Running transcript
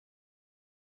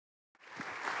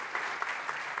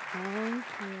Thank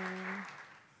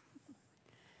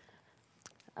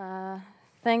you.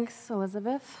 Thanks,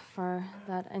 Elizabeth, for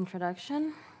that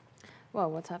introduction. Whoa,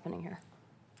 what's happening here?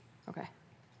 Okay.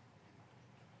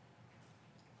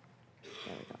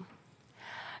 There we go.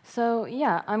 So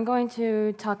yeah, I'm going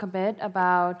to talk a bit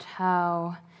about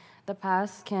how the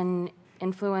past can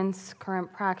influence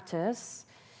current practice.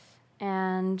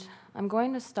 And I'm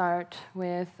going to start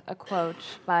with a quote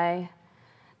by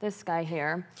this guy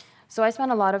here. So I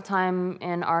spent a lot of time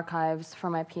in archives for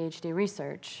my PhD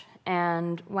research.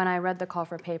 And when I read the call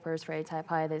for papers for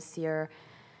ATypI this year,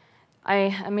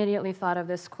 I immediately thought of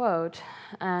this quote.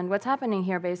 And what's happening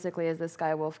here basically is this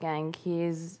guy, Wolfgang,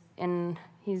 he's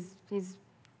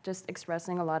just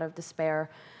expressing a lot of despair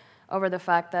over the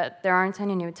fact that there aren't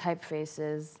any new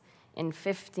typefaces in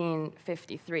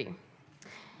 1553.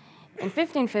 In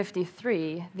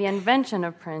 1553, the invention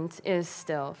of print is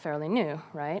still fairly new,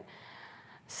 right?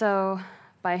 So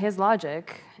by his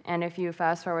logic, and if you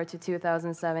fast forward to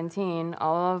 2017,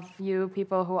 all of you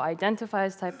people who identify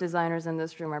as type designers in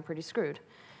this room are pretty screwed.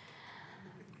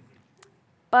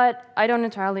 But I don't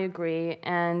entirely agree,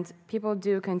 and people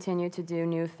do continue to do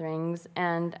new things,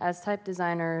 and as type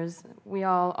designers, we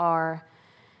all are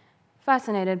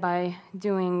fascinated by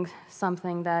doing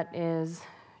something that is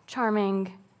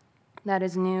charming, that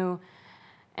is new,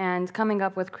 and coming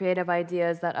up with creative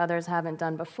ideas that others haven't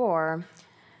done before.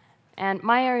 And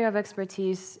my area of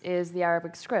expertise is the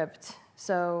Arabic script,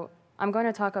 so I'm going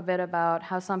to talk a bit about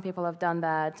how some people have done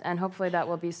that, and hopefully that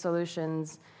will be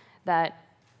solutions that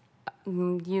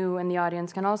you in the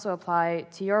audience can also apply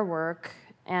to your work.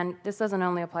 And this doesn't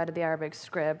only apply to the Arabic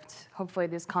script. Hopefully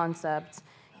these concepts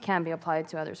can be applied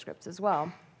to other scripts as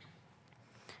well.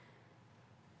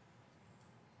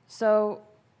 So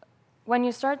when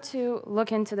you start to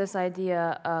look into this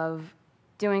idea of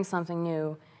doing something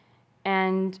new,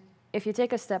 and if you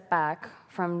take a step back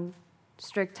from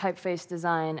strict typeface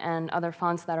design and other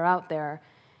fonts that are out there,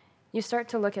 you start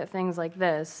to look at things like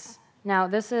this. Now,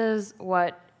 this is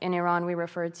what in Iran we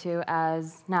refer to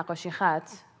as naqashi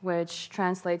khat, which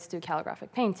translates to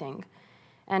calligraphic painting.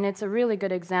 And it's a really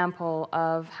good example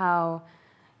of how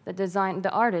the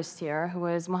artist here, who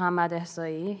is Muhammad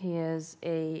Ihsai, he is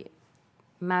a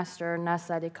master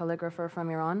Nasadi calligrapher from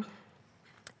Iran.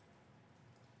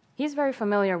 He's very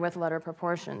familiar with letter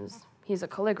proportions. He's a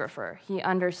calligrapher. He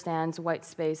understands white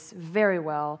space very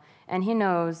well, and he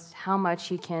knows how much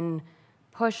he can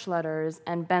push letters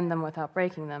and bend them without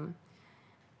breaking them.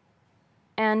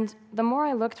 And the more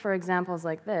I looked for examples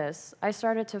like this, I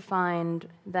started to find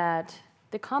that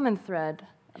the common thread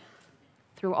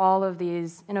through all of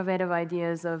these innovative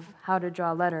ideas of how to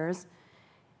draw letters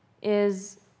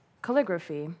is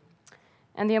calligraphy.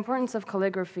 And the importance of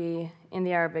calligraphy in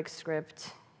the Arabic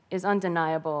script is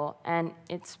undeniable, and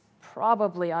it's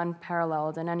probably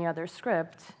unparalleled in any other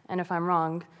script. And if I'm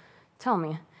wrong, tell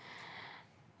me.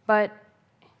 But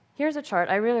here's a chart.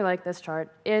 I really like this chart.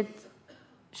 It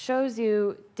shows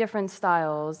you different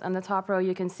styles. On the top row,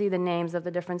 you can see the names of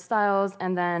the different styles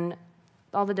and then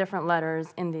all the different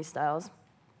letters in these styles.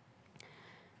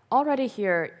 Already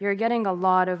here, you're getting a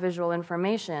lot of visual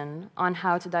information on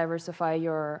how to diversify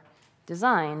your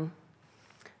design.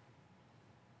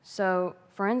 So,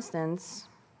 for instance,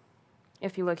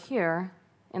 if you look here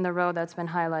in the row that's been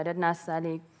highlighted,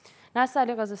 Nasali.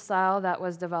 Nasali was a style that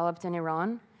was developed in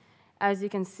Iran. As you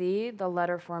can see, the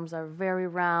letter forms are very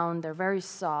round, they're very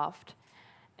soft.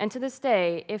 And to this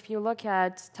day, if you look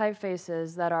at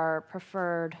typefaces that are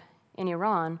preferred in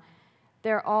Iran,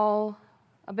 they're all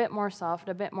a bit more soft,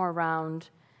 a bit more round.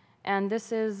 And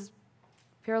this is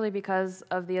purely because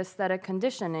of the aesthetic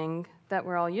conditioning that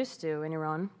we're all used to in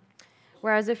Iran.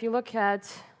 Whereas if you look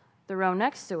at the row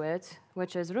next to it,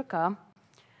 which is Ruka,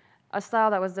 a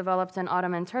style that was developed in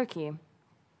Ottoman Turkey,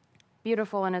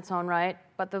 beautiful in its own right,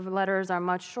 but the letters are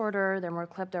much shorter, they're more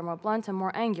clipped, they're more blunt, and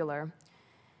more angular.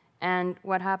 And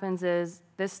what happens is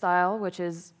this style, which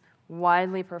is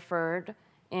widely preferred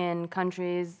in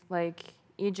countries like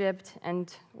Egypt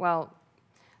and, well,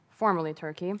 formerly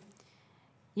Turkey,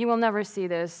 you will never see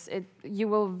this. You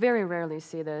will very rarely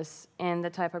see this in the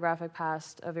typographic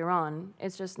past of Iran.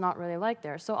 It's just not really like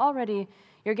there. So already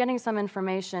you're getting some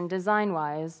information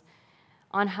design-wise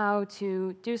on how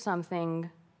to do something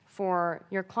for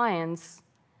your clients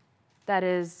that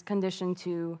is conditioned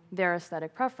to their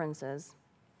aesthetic preferences.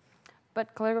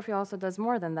 But calligraphy also does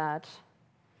more than that.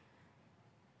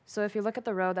 So if you look at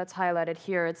the row that's highlighted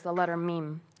here, it's the letter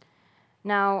mim.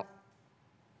 Now,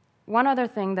 one other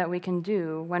thing that we can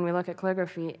do when we look at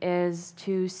calligraphy is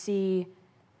to see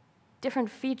different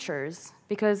features,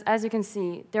 because as you can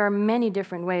see, there are many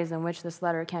different ways in which this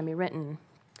letter can be written.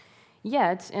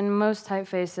 Yet, in most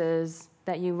typefaces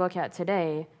that you look at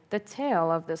today, the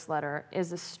tail of this letter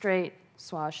is a straight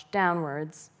swash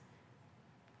downwards.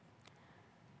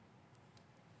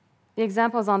 The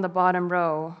examples on the bottom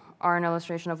row are an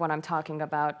illustration of what I'm talking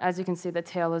about. As you can see, the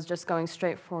tail is just going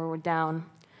straight forward down.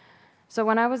 So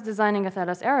when I was designing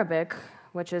Athelas Arabic,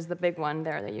 which is the big one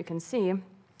there that you can see,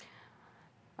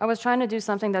 I was trying to do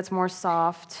something that's more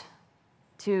soft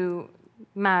to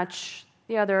match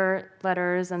the other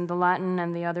letters and the Latin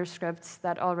and the other scripts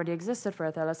that already existed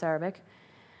for Athelas Arabic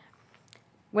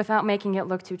without making it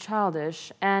look too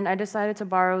childish. And I decided to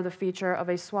borrow the feature of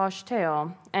a swash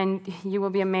tail. And you will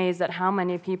be amazed at how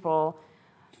many people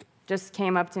just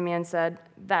came up to me and said,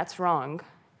 "That's wrong."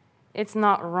 It's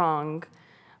not wrong.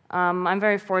 I'm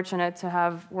very fortunate to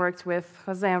have worked with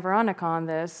Jose and Veronica on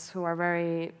this, who are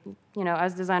very,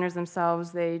 as designers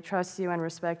themselves, they trust you and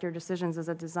respect your decisions as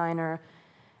a designer.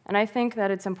 And I think that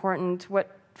it's important.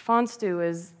 What fonts do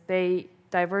is they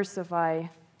diversify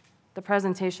the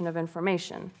presentation of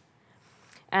information.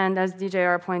 And as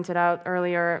DJR pointed out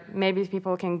earlier, maybe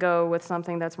people can go with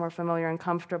something that's more familiar and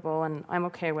comfortable, and I'm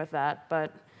okay with that.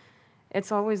 But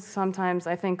it's always sometimes,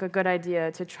 I think, a good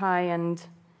idea to try and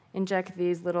inject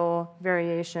these little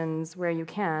variations where you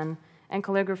can, and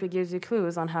calligraphy gives you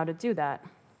clues on how to do that.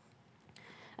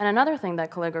 And another thing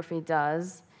that calligraphy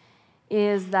does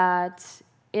is that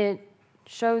it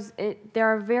shows there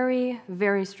are very,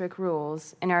 very strict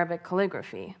rules in Arabic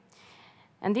calligraphy.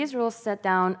 And these rules set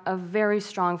down a very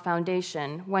strong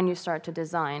foundation when you start to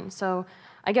design. So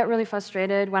I get really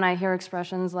frustrated when I hear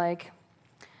expressions like,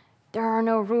 there are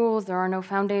no rules, there are no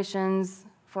foundations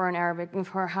for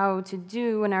how to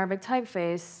do an Arabic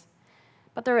typeface.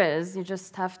 But there is. You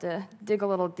just have to dig a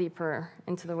little deeper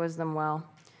into the wisdom well.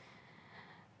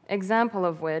 Example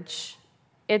of which,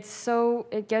 it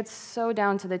gets so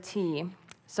down to the T.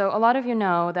 So a lot of you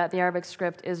know that the Arabic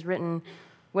script is written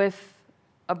with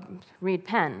a reed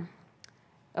pen,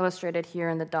 illustrated here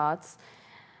in the dots.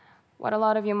 What a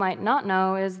lot of you might not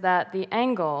know is that the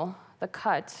angle, the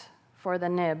cut for the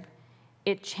nib,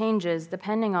 it changes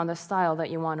depending on the style that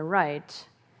you want to write.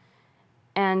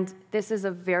 And this is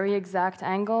a very exact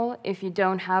angle. If you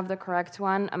don't have the correct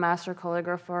one, a master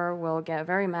calligrapher will get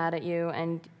very mad at you,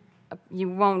 and you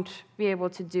won't be able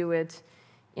to do it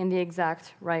in the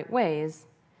exact right ways.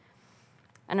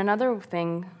 And another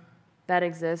thing that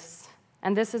exists,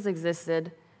 and this has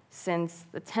existed since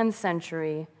the 10th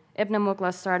century, Ibn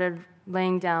Muqlas started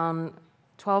laying down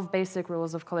 12 basic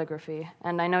rules of calligraphy.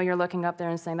 And I know you're looking up there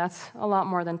and saying, that's a lot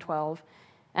more than 12.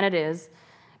 And it is,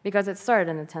 because it started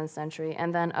in the 10th century.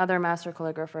 And then other master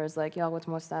calligraphers like Yaqut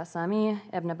Mustasami,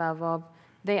 Ibn Bawwab,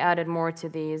 they added more to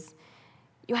these.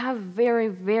 You have very,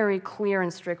 very clear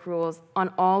and strict rules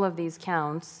on all of these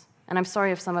counts. And I'm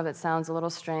sorry if some of it sounds a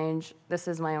little strange. This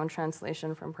is my own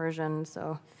translation from Persian,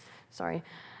 so sorry.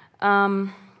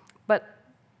 But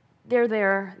they're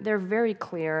there, they're very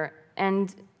clear,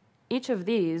 and each of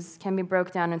these can be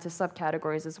broken down into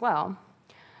subcategories as well.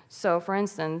 So for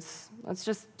instance, let's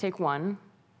just take one,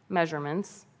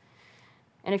 measurements.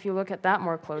 And if you look at that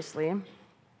more closely, you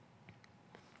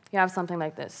have something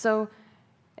like this. So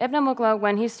Ibn Muqlas,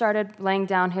 when he started laying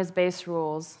down his base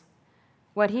rules,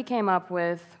 what he came up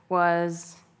with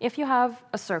was, if you have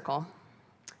a circle,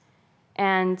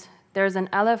 and there's an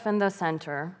aleph in the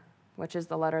center, which is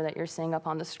the letter that you're seeing up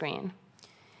on the screen.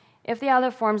 If the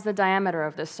aleph forms the diameter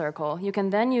of this circle, you can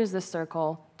then use this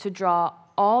circle to draw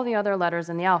all the other letters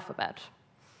in the alphabet.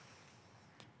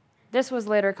 This was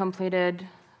later completed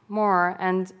more,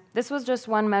 and this was just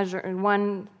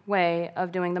one way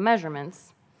of doing the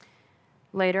measurements.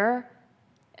 Later,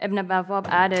 Ibn Bawwab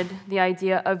added the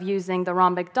idea of using the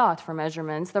rhombic dot for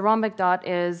measurements. The rhombic dot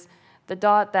is the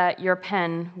dot that your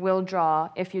pen will draw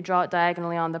if you draw it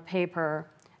diagonally on the paper,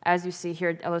 as you see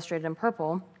here illustrated in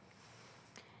purple.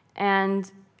 And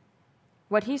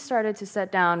what he started to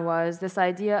set down was this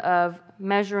idea of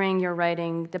measuring your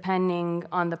writing depending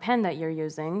on the pen that you're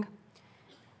using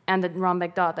and the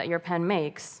rhombic dot that your pen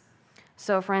makes.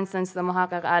 So for instance, the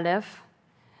Muhaqqiq Alif.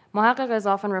 Muhaqqiq is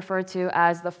often referred to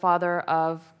as the father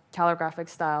of calligraphic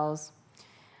styles.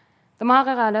 The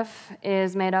Muhaqqiq Alif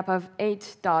is made up of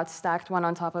 8 dots stacked one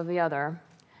on top of the other,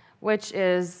 which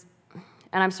is,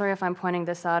 and I'm sorry if I'm pointing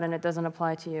this out and it doesn't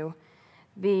apply to you,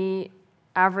 the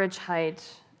average height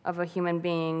of a human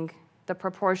being, the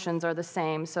proportions are the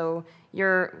same. So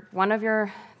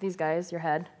these guys, your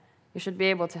head, you should be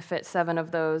able to fit 7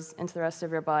 of those into the rest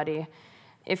of your body.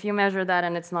 If you measure that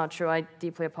and it's not true, I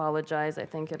deeply apologize. I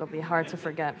think it'll be hard to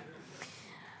forget.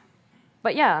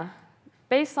 But yeah,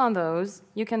 based on those,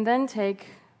 you can then take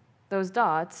those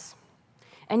dots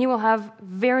and you will have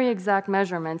very exact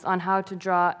measurements on how to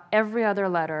draw every other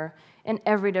letter in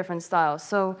every different style.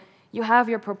 So you have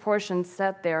your proportions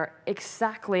set there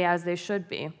exactly as they should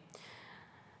be,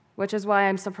 which is why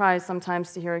I'm surprised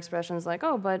sometimes to hear expressions like,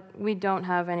 oh, but we don't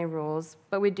have any rules.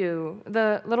 But we do.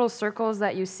 The little circles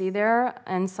that you see there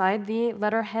inside the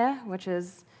letter he, which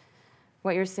is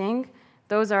what you're seeing,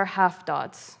 those are half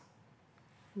dots.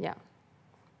 Yeah.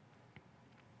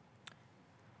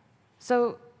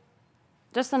 So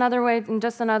just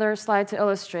another slide to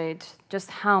illustrate just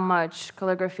how much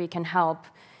calligraphy can help.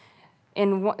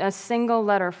 In a single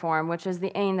letter form, which is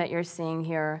the ain that you're seeing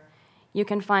here, you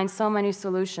can find so many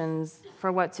solutions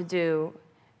for what to do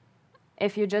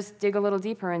if you just dig a little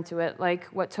deeper into it, like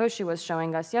what Toshi was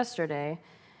showing us yesterday.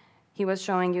 He was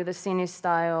showing you the Sini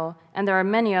style, and there are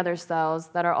many other styles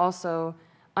that are also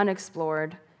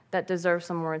unexplored that deserve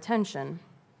some more attention.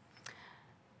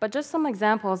 But just some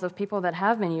examples of people that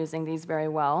have been using these very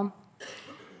well.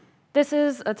 This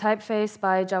is a typeface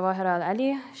by Jawahir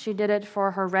Al-Ali. She did it for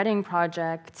her Reading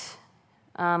project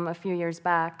a few years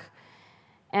back.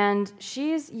 And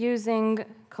she's using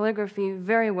calligraphy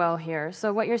very well here.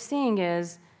 So what you're seeing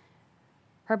is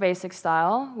her basic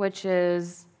style, which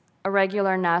is a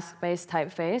regular NASC-based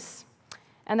typeface.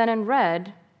 And then in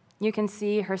red, you can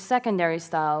see her secondary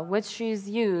style, which she's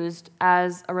used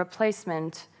as a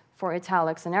replacement for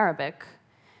italics in Arabic.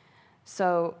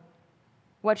 So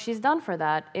what she's done for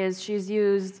that is she's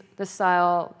used the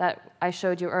style that I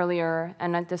showed you earlier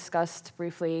and I discussed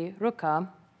briefly, Ruka,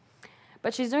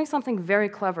 but she's doing something very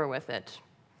clever with it.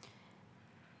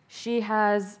 She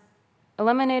has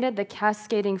eliminated the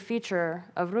cascading feature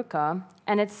of Ruka,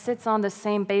 and it sits on the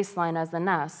same baseline as the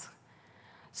NASC.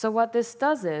 So what this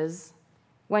does is,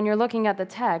 when you're looking at the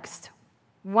text,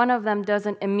 one of them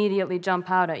doesn't immediately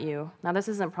jump out at you. Now, this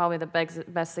isn't probably the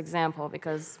best example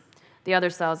because the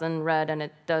other style's in red and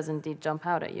it does indeed jump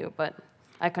out at you, but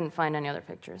I couldn't find any other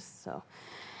pictures. So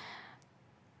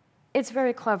it's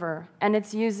very clever, and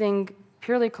it's using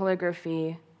purely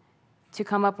calligraphy to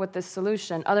come up with this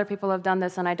solution. Other people have done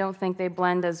this, and I don't think they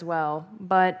blend as well.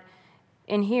 But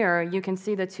in here, you can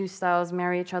see the two styles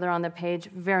marry each other on the page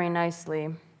very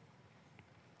nicely.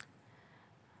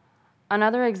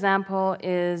 Another example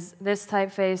is this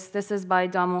typeface. This is by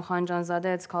Damu Khanjanzadeh.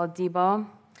 It's called Diba.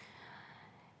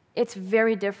 It's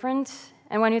very different,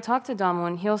 and when you talk to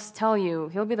Damun,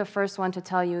 he'll be the first one to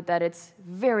tell you that it's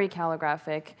very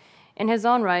calligraphic. In his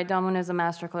own right, Damun is a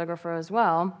master calligrapher as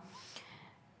well,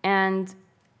 and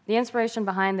the inspiration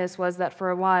behind this was that for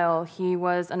a while he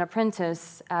was an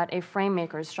apprentice at a frame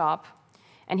maker's shop,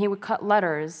 and he would cut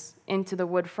letters into the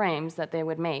wood frames that they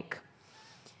would make.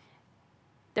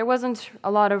 There wasn't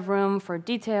a lot of room for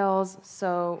details,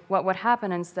 so what would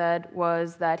happen instead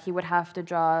was that he would have to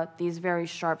draw these very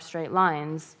sharp, straight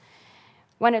lines.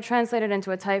 When it translated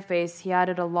into a typeface, he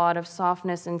added a lot of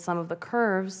softness in some of the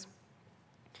curves,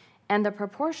 and the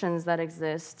proportions that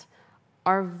exist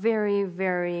are very,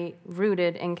 very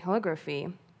rooted in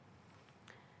calligraphy.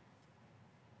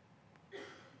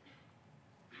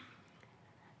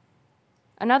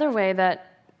 Another way that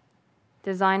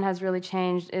design has really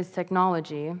changed is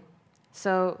technology.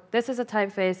 So this is a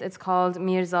typeface. It's called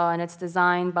Mirza, and it's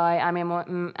designed by Ami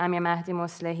Mahdi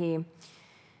Moslehi.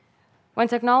 When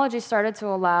technology started to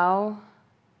allow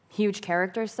huge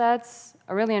character sets,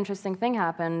 a really interesting thing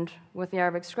happened with the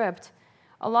Arabic script.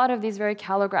 A lot of these very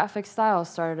calligraphic styles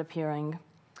started appearing.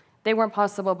 They weren't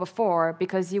possible before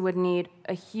because you would need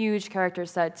a huge character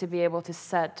set to be able to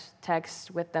set text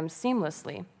with them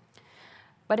seamlessly.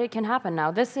 But it can happen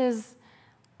now. This is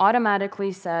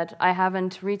automatically set. I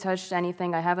haven't retouched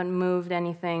anything. I haven't moved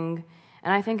anything.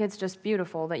 And I think it's just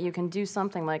beautiful that you can do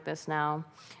something like this now.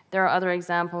 There are other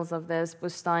examples of this.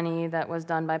 Bustani, that was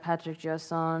done by Patrick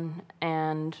Giasson,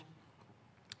 and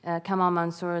Kamal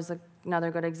Mansour is another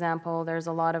good example. There's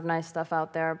a lot of nice stuff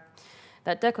out there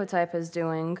that Decotype is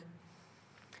doing.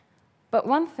 But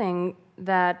one thing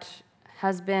that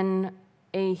has been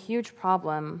a huge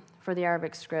problem for the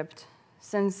Arabic script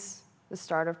since the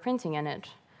start of printing in it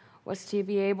was to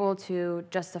be able to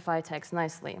justify text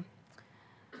nicely.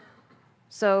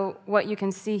 So what you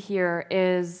can see here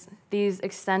is these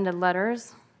extended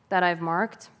letters that I've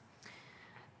marked.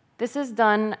 This is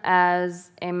done as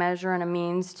a measure and a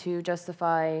means to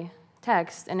justify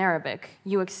text in Arabic.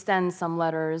 You extend some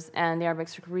letters, and the Arabic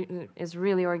is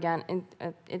really organic.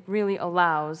 It really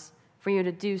allows for you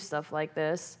to do stuff like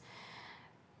this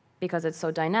because it's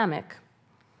so dynamic.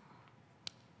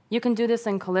 You can do this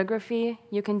in calligraphy.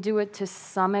 You can do it to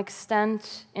some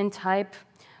extent in type,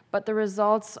 but the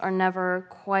results are never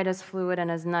quite as fluid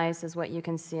and as nice as what you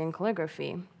can see in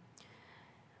calligraphy.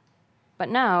 But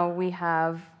now we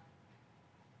have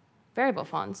variable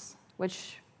fonts,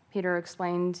 which Peter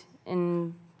explained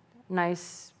in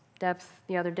nice depth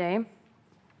the other day.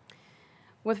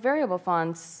 With variable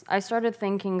fonts, I started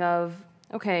thinking of,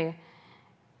 okay,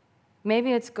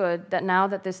 maybe it's good that now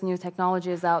that this new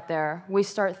technology is out there, we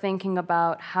start thinking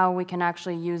about how we can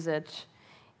actually use it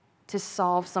to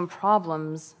solve some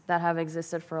problems that have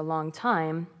existed for a long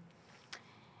time.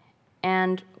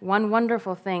 And one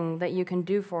wonderful thing that you can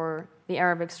do for the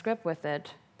Arabic script with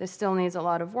it, this still needs a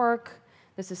lot of work,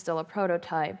 this is still a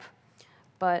prototype,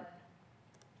 but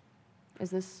is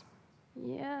this,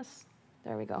 yes,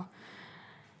 there we go.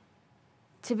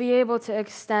 To be able to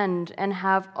extend and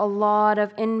have a lot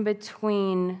of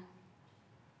in-between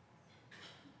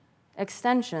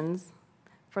extensions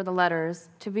for the letters,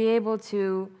 to be able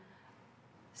to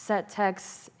set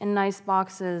text in nice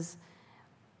boxes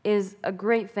is a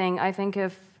great thing. I think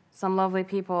if some lovely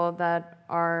people that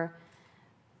are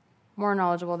more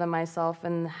knowledgeable than myself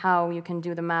in how you can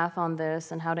do the math on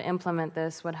this and how to implement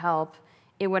this would help,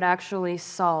 it would actually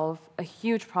solve a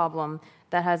huge problem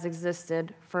that has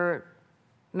existed for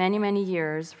many, many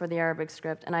years for the Arabic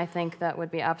script, and I think that would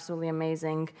be absolutely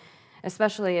amazing,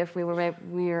 especially if we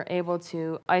were able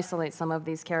to isolate some of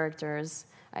these characters.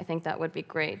 I think that would be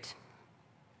great.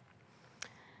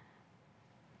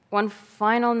 One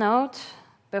final note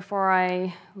before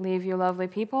I leave you lovely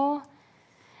people.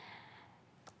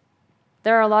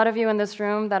 There are a lot of you in this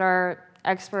room that are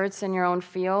experts in your own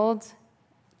field.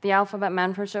 The Alphabet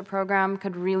Mentorship Program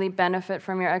could really benefit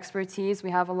from your expertise. We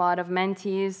have a lot of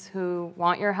mentees who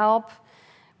want your help.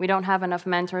 We don't have enough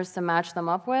mentors to match them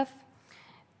up with.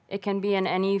 It can be in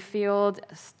any field: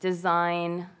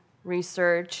 design,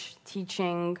 research,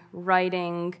 teaching,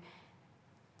 writing,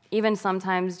 even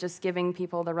sometimes just giving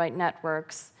people the right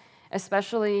networks.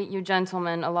 Especially you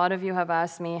gentlemen, a lot of you have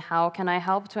asked me, how can I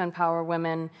help to empower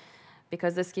women?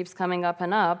 Because this keeps coming up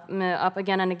and up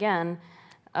again and again.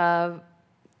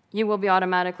 You will be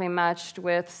automatically matched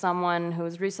with someone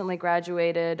who's recently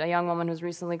graduated, a young woman who's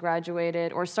recently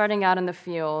graduated, or starting out in the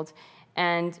field,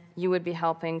 and you would be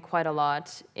helping quite a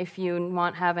lot. If you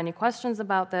have any questions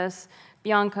about this,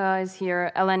 Bianca is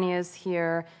here, Eleni is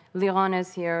here, Liran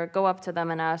is here. Go up to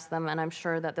them and ask them, and I'm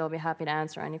sure that they'll be happy to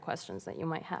answer any questions that you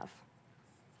might have.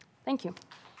 Thank you.